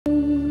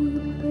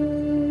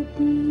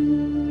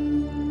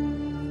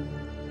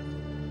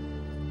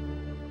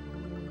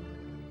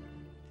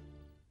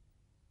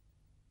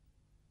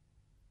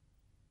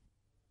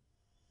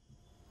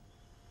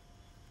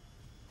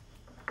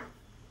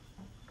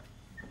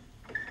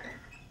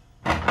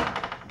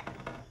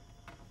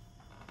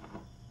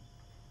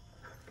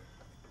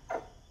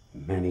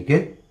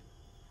මැනිකේ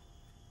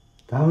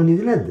තාම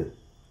නිදි නැද්ද?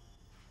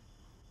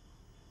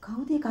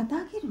 කවුද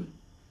කතා කරුවේ?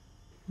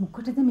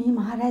 මොකටද මේ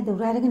මහරෑ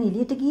දොර අරගෙන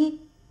එළියට ගියේ?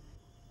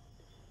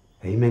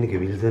 ඇයි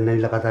මැනිකේ විල්සන්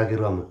ඇවිල්ලා කතා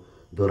කරුවම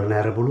දොර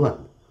නෑර පුළුවන්ද?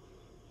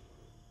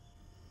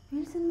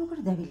 විල්සන්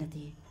මොකටද ඇවිල්ලා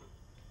තියෙන්නේ?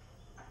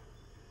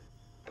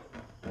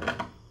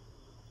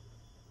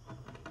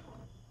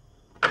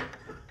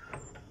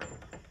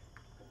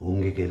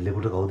 උන්ගේ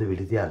කෙල්ලෙකුට කවුද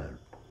විලි තියාලලු?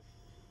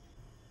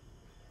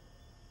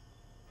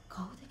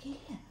 කවුද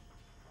කෙල්ල?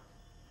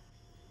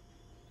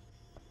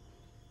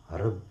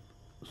 අර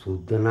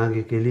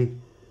සුද්දනාගේ කෙලි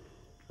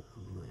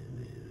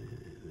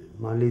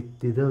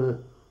මලිත්තිද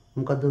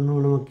මොකද්ද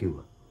නෝනම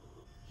කිව්වා.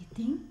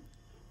 ඉතින්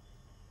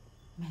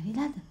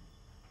මැරිලාද?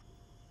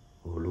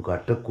 ඔලු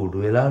කට්ට කුඩු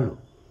වෙලාලු.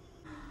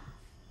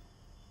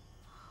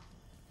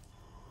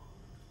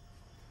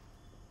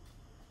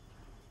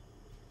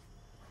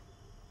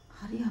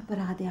 හරි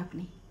අපරාධයක්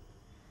නේ.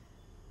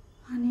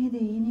 අනේ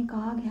දෙයිනේ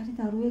කාගේ හරි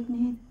දරුවෙක්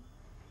නේද?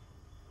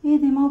 මේ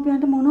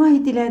දෙමව්පියන්ට මොනවා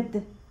හිතිලා ඇද්ද?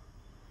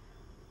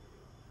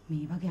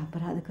 මේ වගේ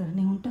අපරාධ කරන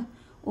උන්ට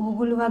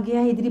ඕගොල්ලෝ වගේ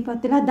අය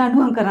ඉදිරිපත් වෙලා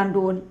දඬුවම් කරන්න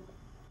ඕනේ.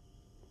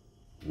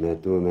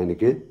 නැතුව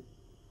මැනිකේ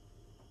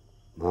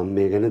මම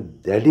මේ ගැන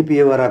දැඩි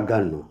පියවරක්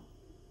ගන්නවා.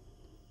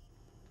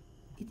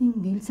 ඉතින්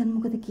විල්සන්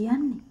මොකද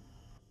කියන්නේ?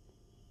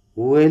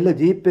 ඌ එල්ල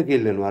ජීප් එකේ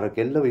ඉල්ලනවා අර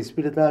කෙල්ලව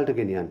ඉස්පිරිතාලට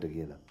ගෙනියන්න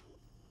කියලා.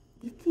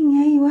 ඉතින්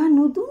ඇයි වා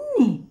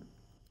නොදුන්නේ?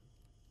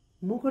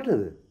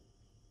 මොකටද?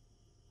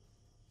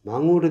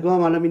 මං ඌට කිව්වා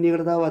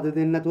මලමිනියකට තාම අද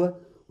දෙන්න නැතුව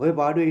ඔය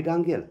පාඩුවේ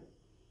හිටන් කියලා.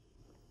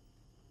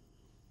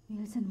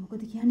 විල්සන්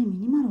මොකද කියන්නේ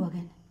මිනිමරුවා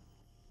ගැන?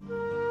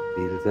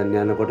 විල්සන්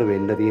යනකොට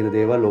වෙන්න තියෙන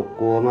දේවල්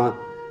ඔක්කොම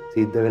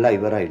සිද්ධ වෙලා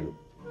ඉවරයිලු.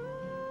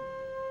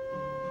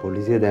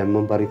 පොලිසිය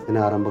දැම්මම පරීක්ෂණ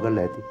ආරම්භ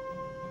කළා ඇති.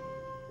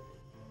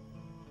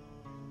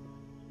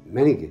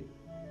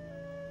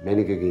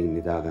 මැනිකගේ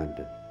නිදා ගන්නට.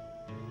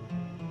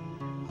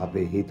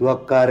 අපේ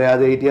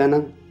හිතුවක්කාරයාද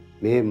හිටියානම්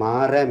මේ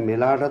මාරෑ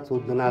මෙලාටත්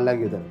සුද්ධනාලා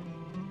ගෙදර.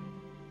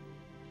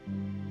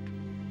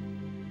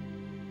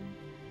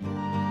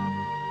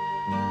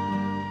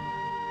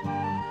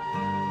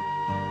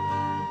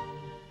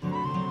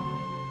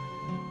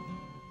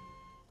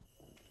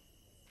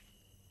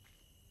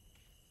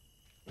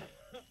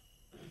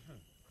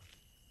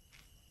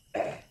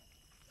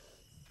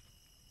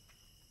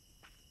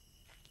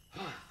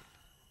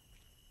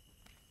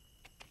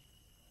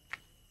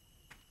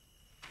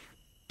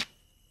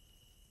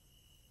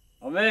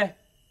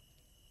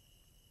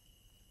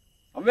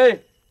 අම්මේ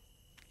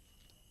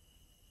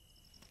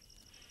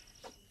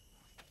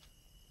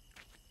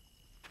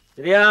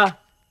සිරියා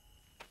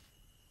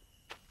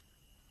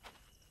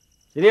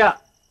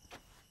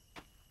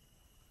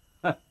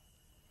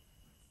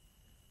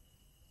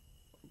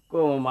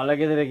කොහොම මල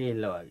ගෙදර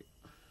ගිහිල්ලා වගේ.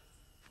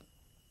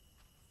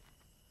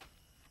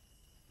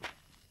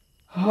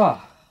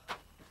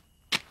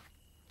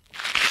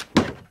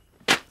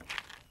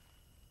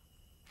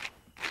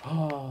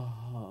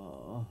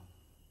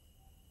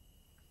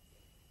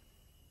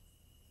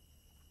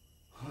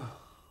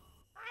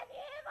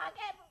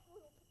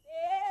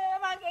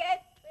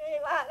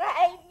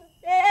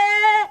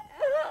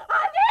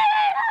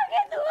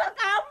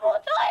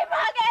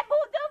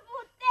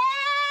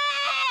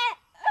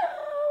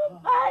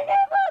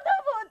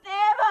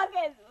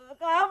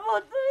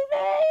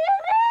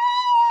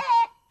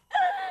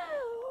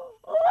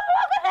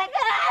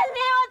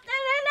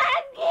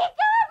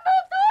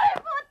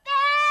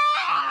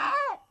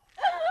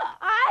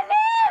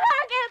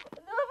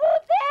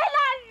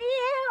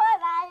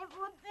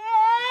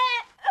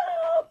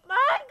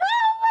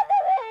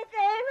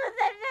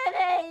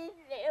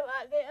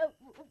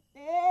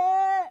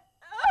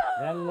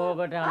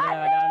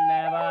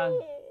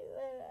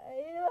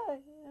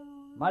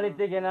 මලිත්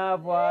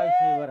ගෙනාපු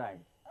ආයුෂ ඉවරයි.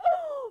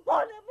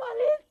 මොන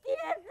මලිත්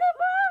තියෙද්ද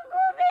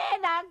මංගු මේ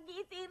නංගි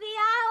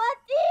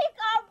සිරියාවති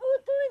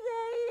කපුතු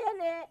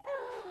දෙයනේ.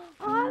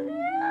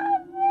 අනේ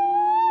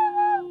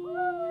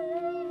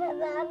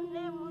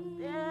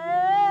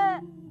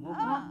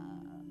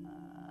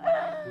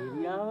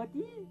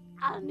සිරියාවති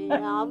අනේ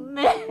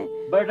අම්මේ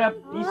බඩ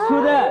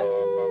පිස්සුද?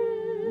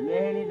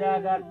 මෙහෙණි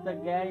දාගත්ත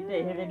ගෑනිට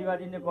එහෙරෙඩි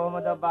වදින්නේ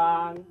කොහමද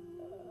බං?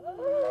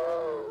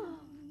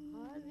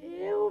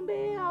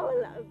 මේ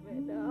අවලක්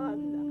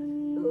වෙනවන්න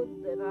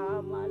දුද්දනා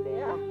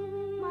මලයා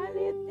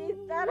මලෙත්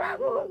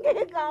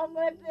ඉතරමුගේ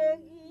ගමට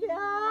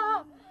ගියා.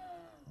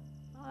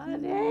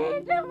 අනේ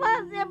ඊට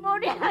පස්සේ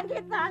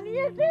පොඩියගේ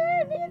තනියට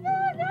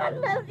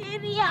නිදාගන්න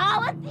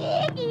සිරියාවති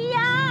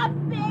ගියා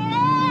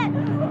අපේ.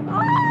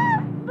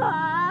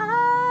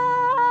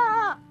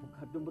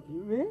 මොකද්ද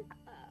කිව්වේ?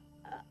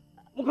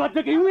 මොකද්ද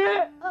කිව්වේ?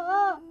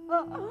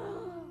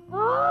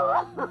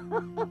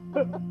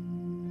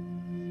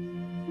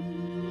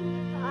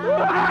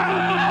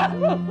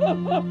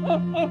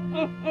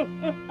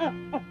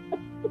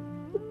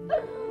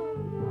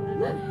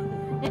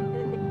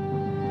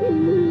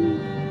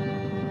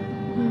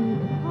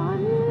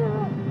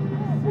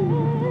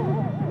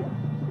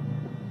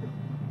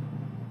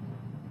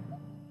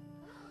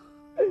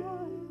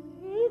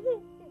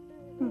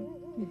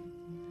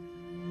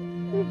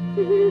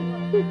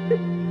 Thank you.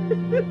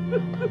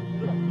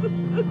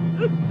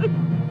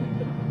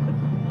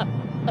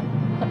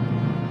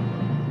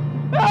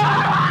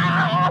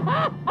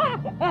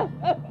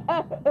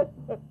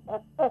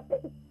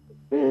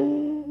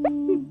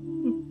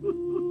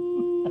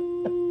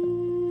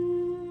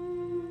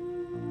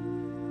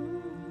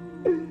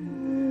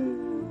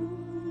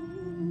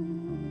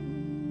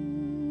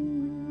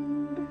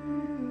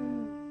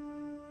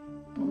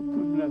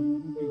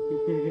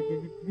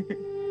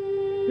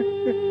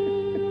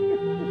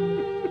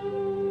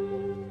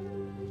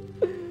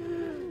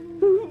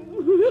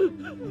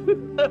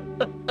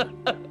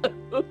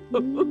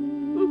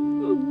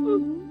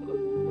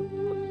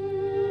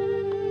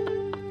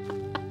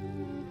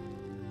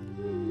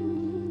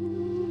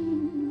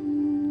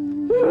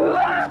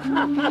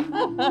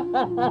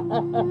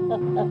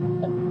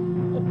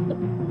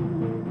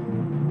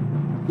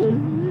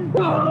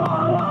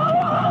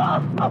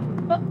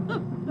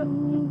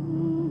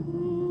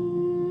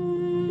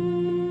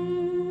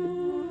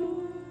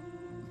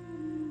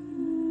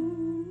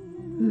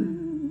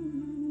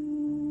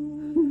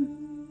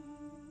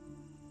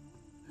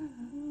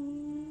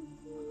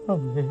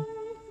 Amme.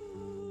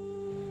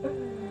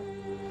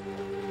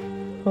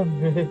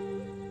 Amme.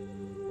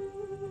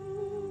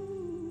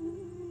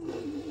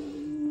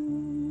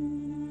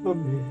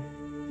 Amme.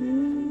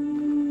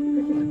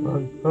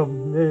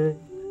 Amme.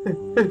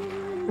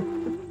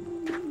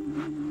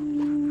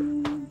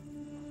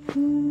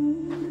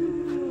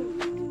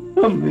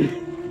 Amme.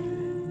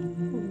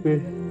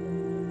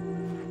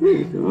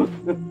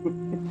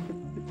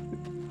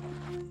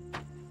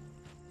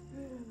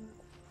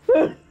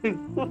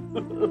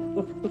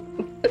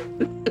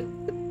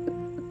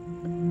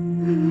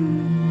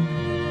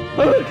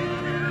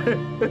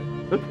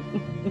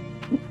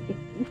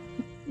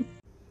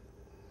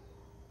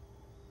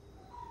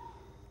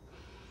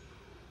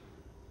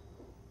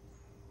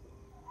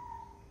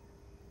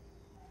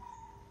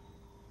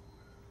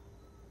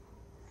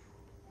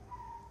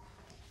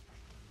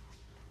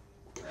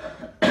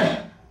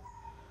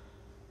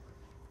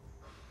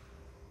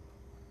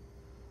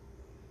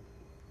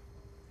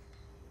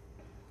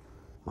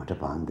 මට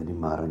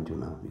පාන්දරින් ආරංචි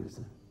වුණා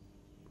විල්සන්.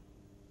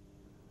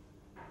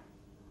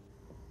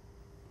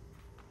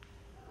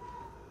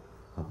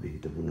 අපි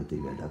හිතපු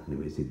නැති වැඩක්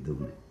නෙවෙයි සිද්ධ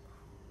වුණේ.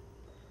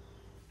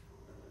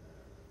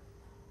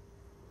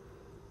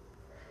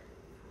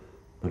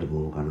 මට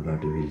බොහොම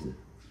කනගාටුයි විල්සන්.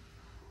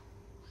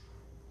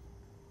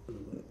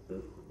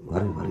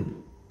 වරින්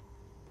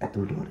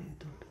ඇතුළට වරින්.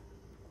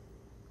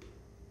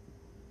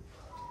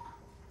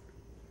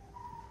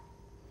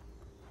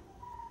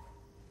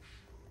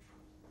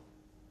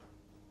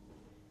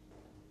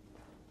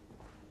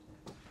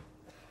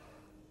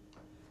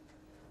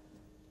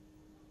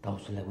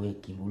 තවුසලගේ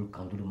කිඹුල්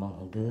කඳුළු මං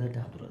හොඳට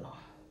අඳුරනවා.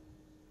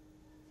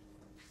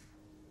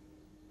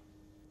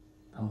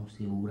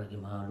 තමුසේ ඌරගේ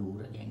මාළු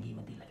ඌරගේ ඇඟීම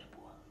දිලා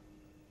ගැපුවා.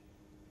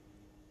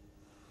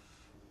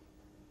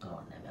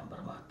 තවන්නේ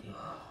මෙම්බර්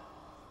මහත්තයෝ.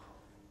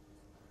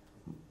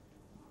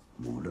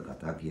 මෝඩ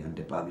කතා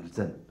කියන්න එපා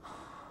විල්සන්.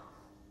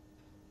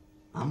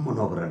 අම්මෝ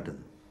නොකරන්නද?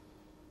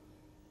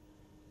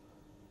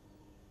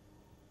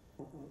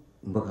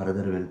 උඹ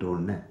කරදර වෙන්න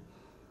ඕනේ නැහැ.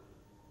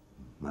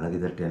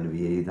 මලගෙදරට යන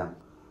වියේ ඉඳන්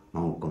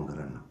මම ඔක්කොම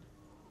කරන්න.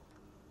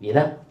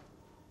 වියදම්?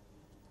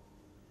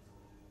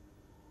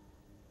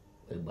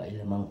 ඔය බයිල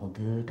මං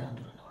හොඳට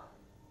අඳුරනවා.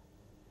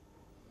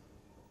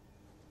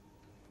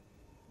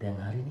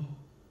 දැන් හරිනේ.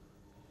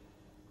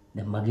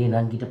 දැන් මගේ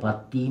නංගිට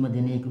පත් වීම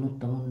දෙන එකනොත්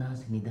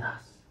තමුන්නාසේ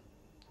නිදහස්.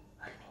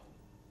 හරිනේ.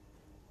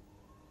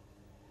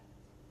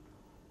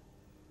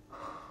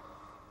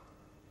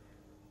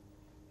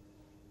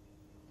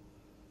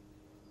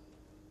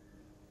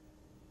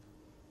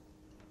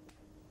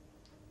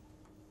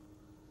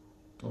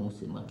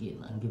 තමුසේ මගේ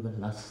නංගිව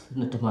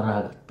ලස්සනට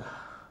මරාගත්තා.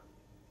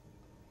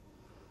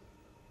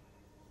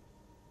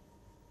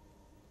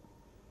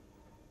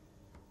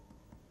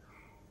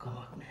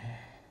 කමක් නැහැ.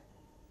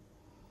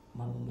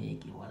 මම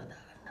මේකේ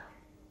වරදා ගන්නවා.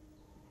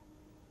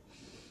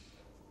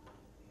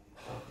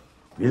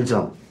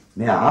 විල්සන්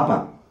මේ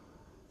ආපන්.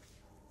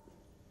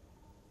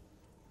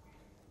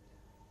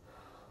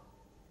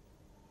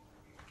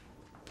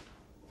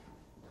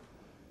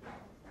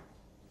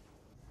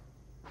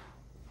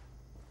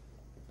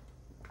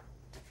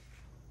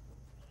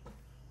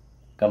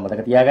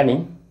 මතක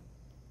තියාගනින්.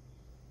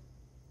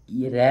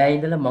 ඊයේ රෑ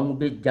ඉඳලා මං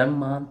ඔබේ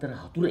ජන්මාන්තර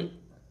හතුරේ.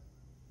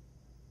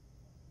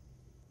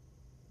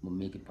 මම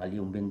මේකේ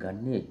පලිය උඹෙන්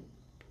ගන්නේ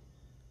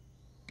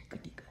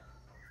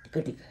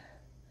ටික.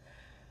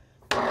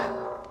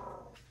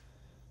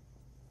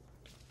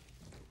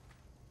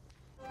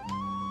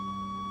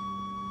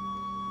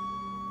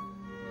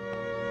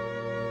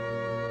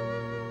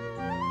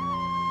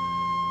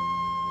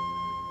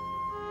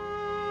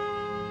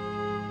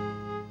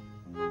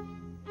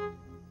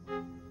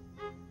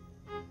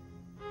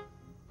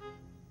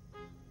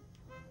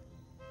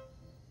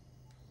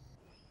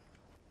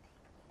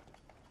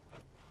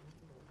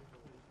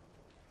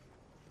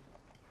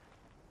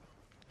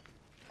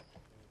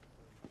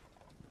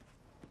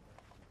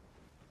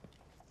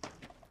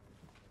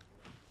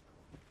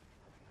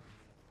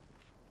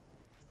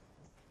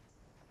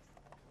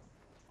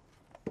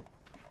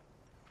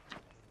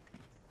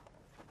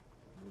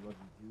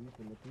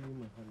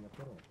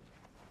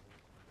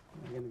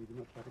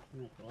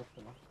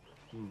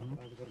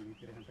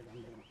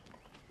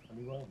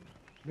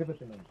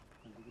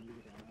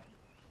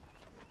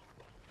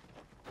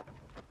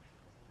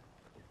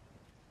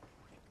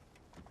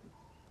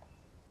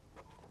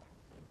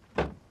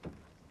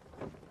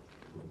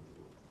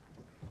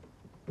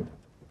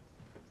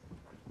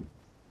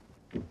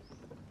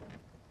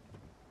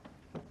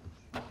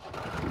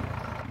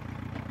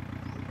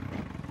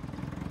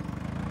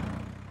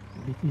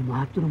 ඉතින්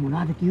මහත්තුරු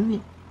මොනවද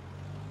කිව්වේ?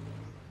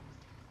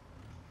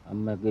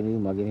 අම්මගෙනුයි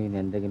මගෙනුයි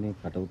නැන්දගෙනුයි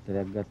කට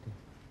උත්තරයක් ගත්තේ.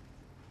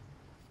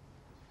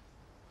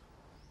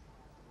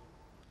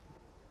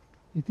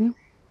 ඉතින්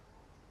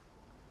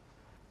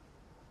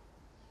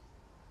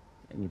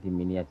ඉතින්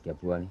මිනිහත්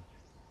කැපුවානේ.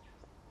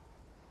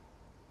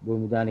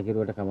 භූමි දාන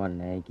කෙරුවට කමක්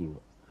නැහැ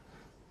කිව්වා.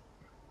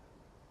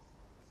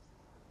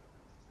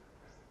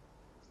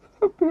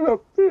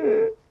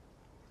 අපේ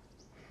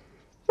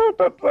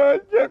රටට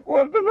රාජ්‍යයක්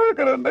වර්ධනය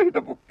කරන්න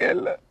හිටපු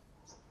කෙල්ල.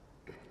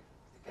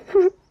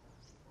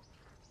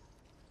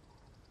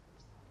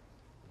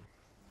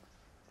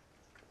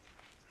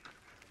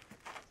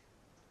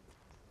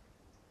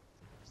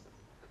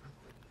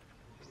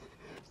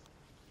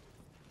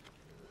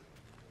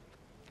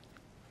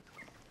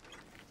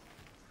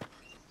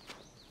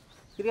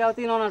 ක්‍රියාව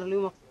තියෙනවා නේද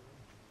ලියුමක්?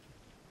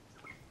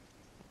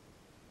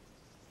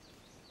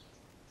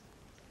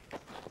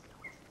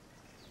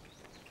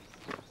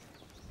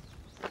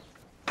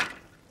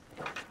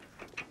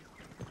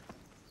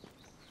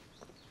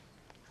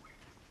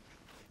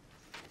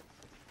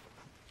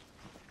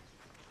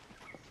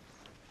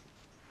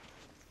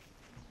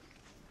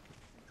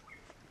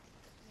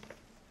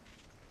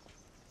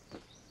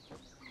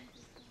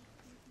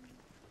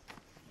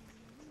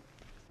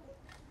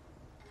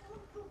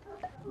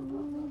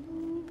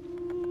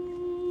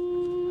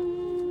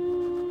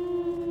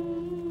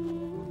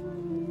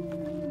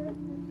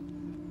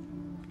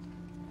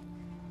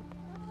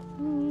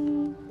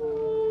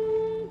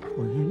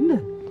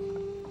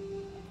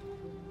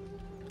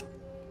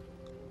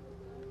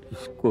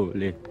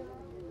 ඉස්කෝලේ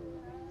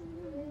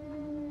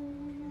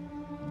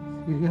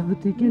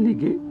ඉරියාවතී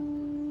කෙනෙක්ගේ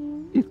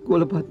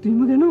ඉස්කෝල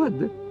පත්වීම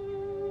ගැනවත්ද?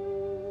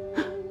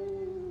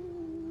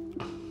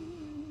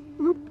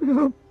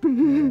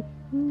 අපේ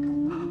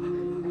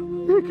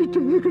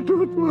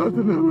ඒකටවත්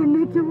වාසනාවක්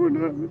නැති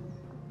වුණා.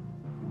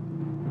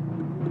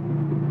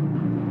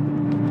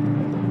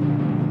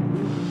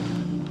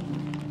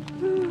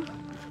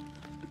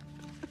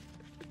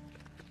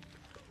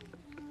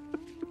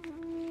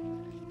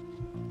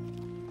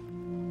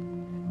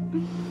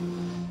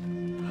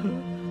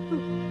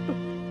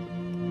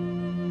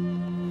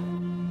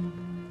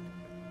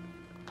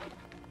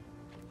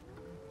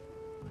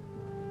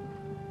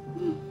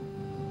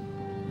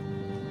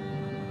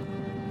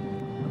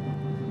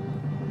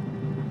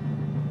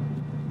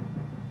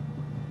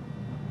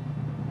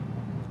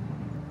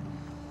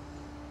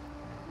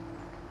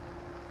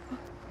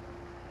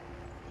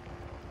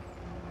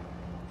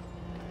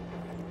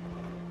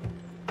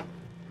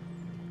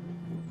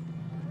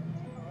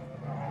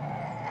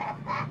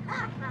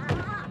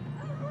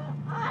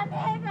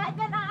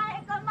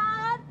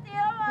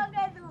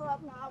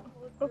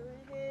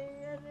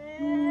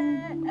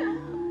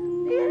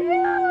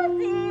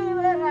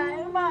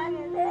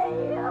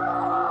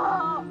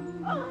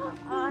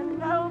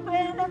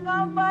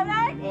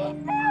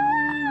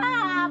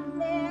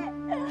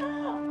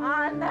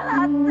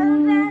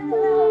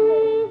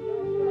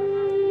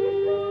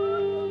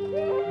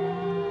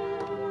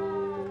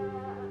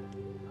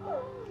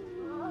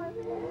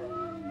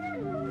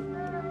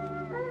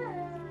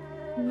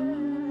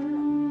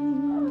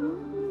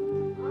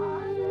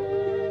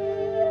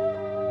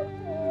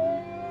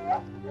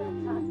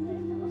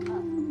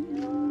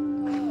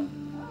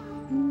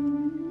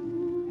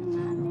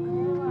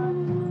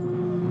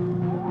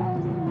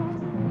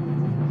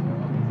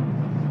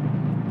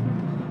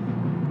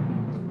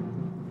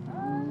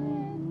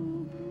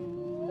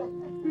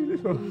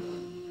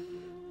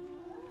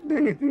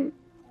 දැන් ඉතින්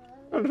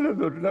අඬලා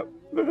දොඩලා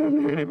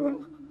බලන්නේ නේ බං.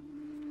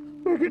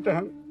 මේකට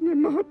මේ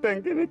මහත්තයන්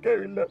කෙනෙක්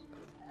ඇවිල්ලා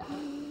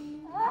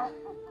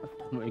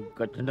මම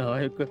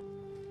කටනායක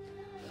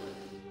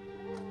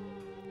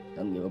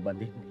තංගව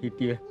බඳින්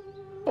හිටිය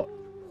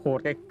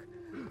හොරෙක්.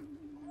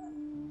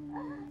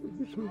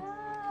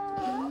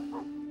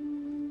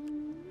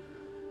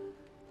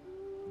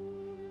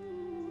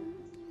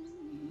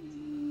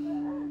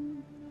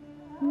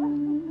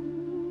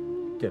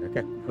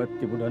 තරකක්වත්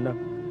තිබුණා නම්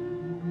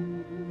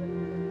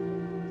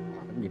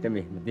මට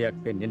මෙහෙම දෙයක්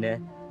වෙන්නේ නැහැ.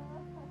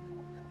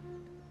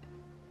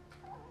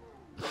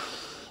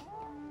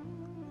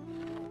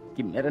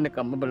 කිමරණ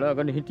කම්ම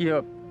බලාගෙන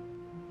හිටියා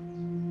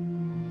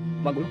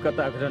මගුල්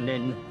කතා කරන්න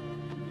එන්න.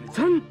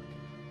 සන්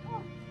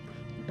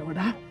ඊට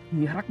වඩා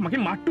නිහරක්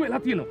මගේ මට්ටු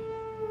වෙලා තියෙනවා.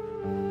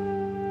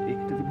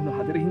 ඒකට තිබුණ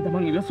හදරින්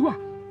තමන් ඉවසුවා.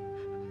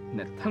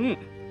 නැත්තම්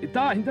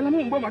ඉතා හිඳලම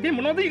උඹ මගේ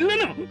මොනවද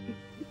ඉල්ලනවා?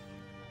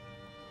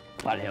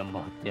 පළයම්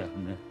මහත්තයා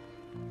නේ.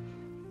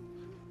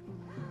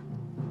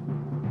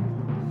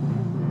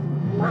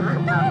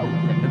 මාතෝ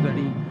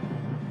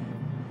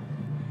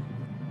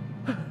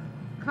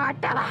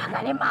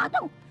කටවාගනේ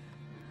මාතෝ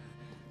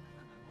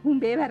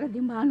උඹේ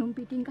වැරදි මානුම්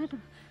පිටින් කට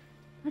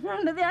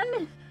අරන්න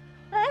දෙන්නේ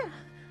ඈ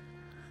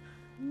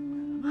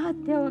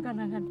මාත්‍යව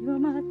කනගන්නවා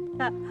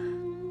මාත්‍යා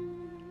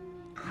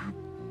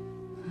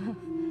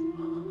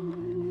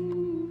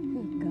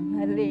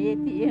කමලේ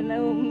තියෙන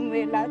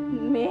වෙලත්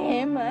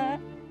මෙහෙම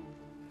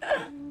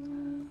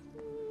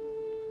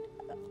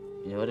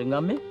යවරින්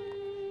අම්මේ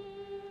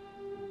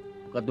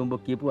මොකද උඹ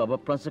කියපු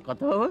අප්‍රංශ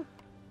කතාව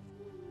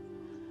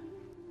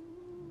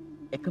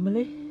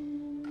එකමලේ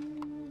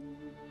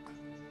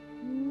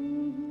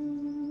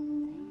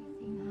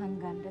සිංහන්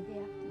ගන්න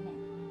දෙයක් නෑ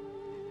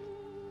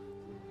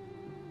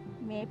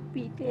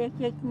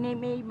එකෙක්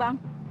නෙමෙයි බං.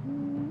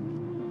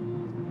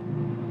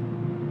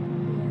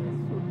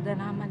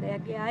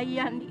 සුද්දනාමලගේ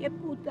අයියන්ගේ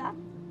පුතා.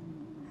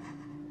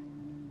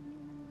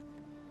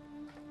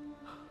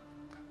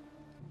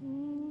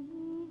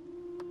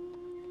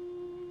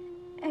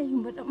 ඇයි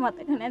උඹට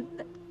මතක නැද්ද?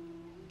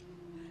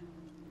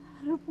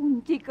 අර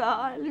පුංචි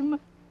කාලෙම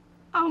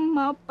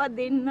අම්මා අප්පා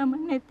දෙන්නම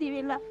නැති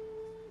වෙලා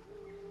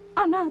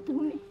අනාථ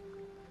වුණේ.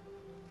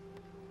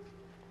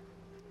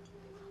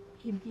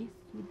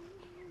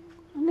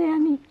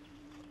 නෑනි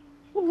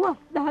උවා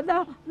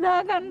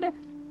දාගන්න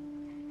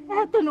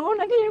ඈත නෝන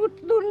කෙනෙකුට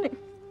දුන්නේ.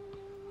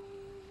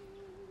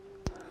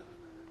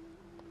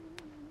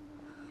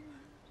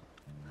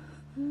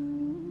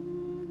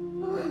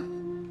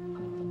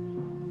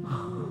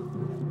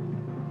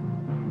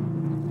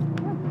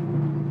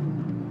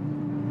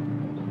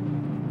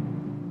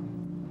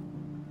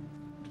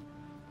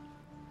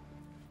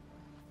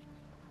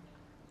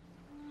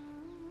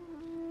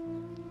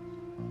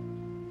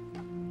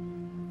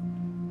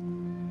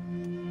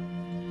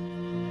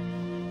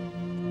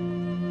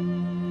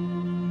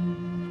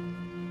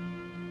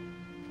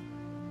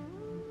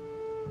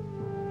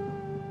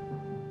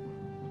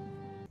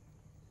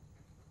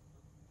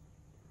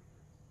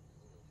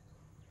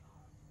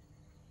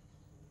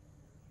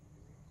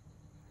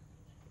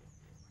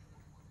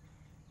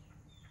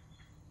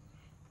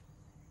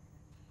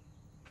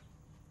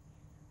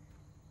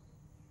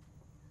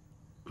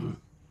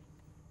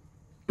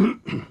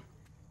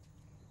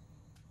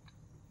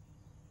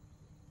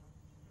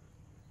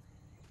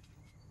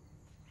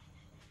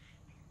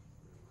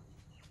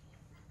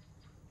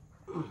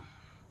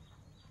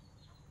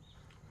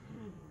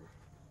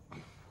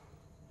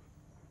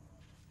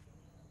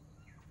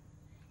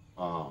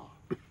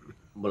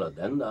 උඹලා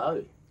දැන්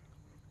ආවේ?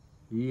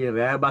 ඊයේ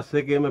රෑ බස්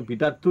එකේම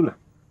පිටත් වුණා.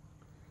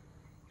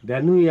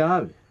 දැනුයි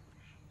ආවේ.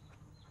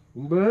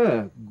 උඹ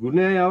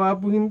ගුණය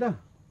යවාපු හින්දා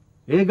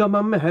ඒ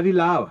ගමන්ම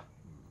හැරිලා ආවා.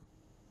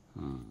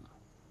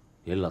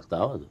 එල්ලත්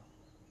ආවද?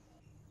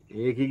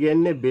 ඒක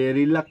කියන්නේ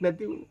බේරිල්ලක්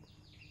නැති වුණා.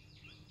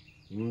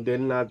 උන්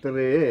දෙන්න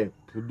අතරේ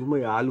පුදුම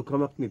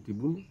යාළුකමක් නේ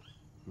තිබුණේ.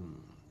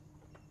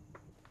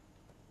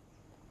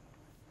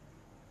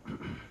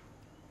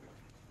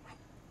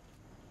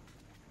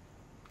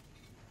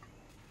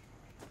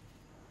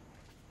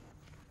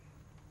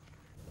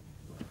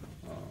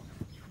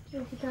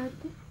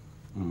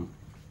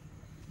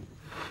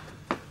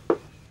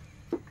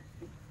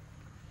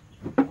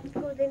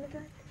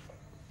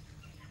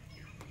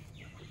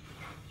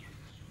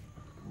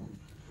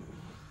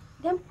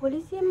 දැන්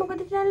පොලිසියෙන්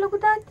මොකද කියන්නේ ලොකු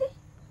තාත්තේ?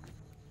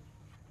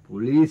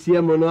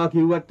 පොලිසිය මොනවා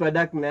කිව්වත්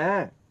වැඩක්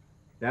නෑ.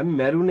 දැන්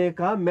මැරුණ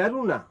එක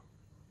මැරුණා.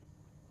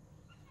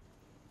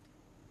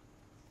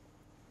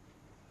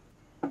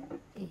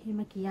 එහෙම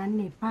කියන්න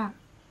එපා.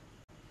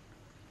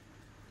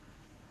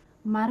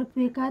 මරුපු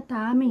එක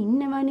තාම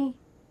ඉන්නවනේ.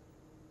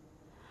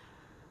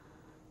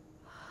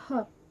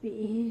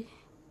 අපේ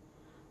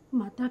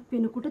මතක්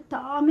වෙනකොට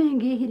තාම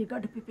ඇඟේ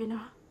හිරිගඩ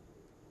පිපෙනවා.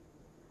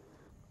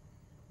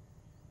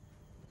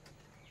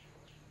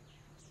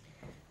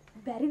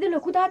 බැරිද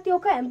ලොකු තාත්තේ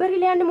ඔක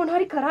ඇම්බරිලා යන්න මොන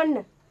හරි කරන්න?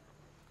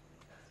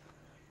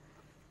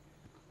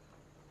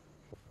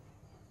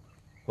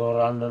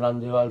 කරන්න නම්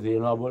දේවල්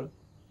තියෙනවා බෝල.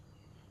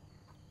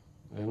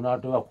 ඒ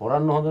වුණාට ඒවා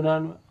කරන්න හොඳ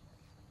නෑනේ.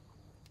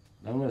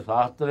 දැන් මේ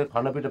ශාස්ත්‍රයේ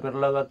කන පිට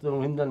පෙරලා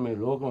ගත්තම හින්දා මේ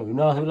ලෝකෙම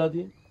විනාශ වෙලා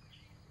තියෙන්නේ.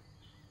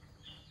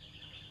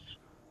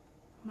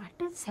 මට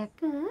සැක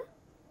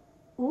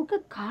ඕක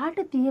කාට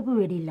තියපු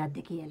වෙඩිල්ලක්ද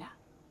කියලා.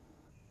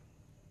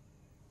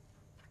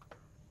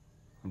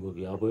 උඹ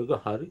කියපු එක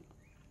හරි.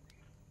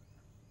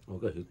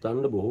 ඔක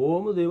හිතන්න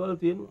බොහෝම දේවල්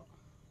තියෙනවා.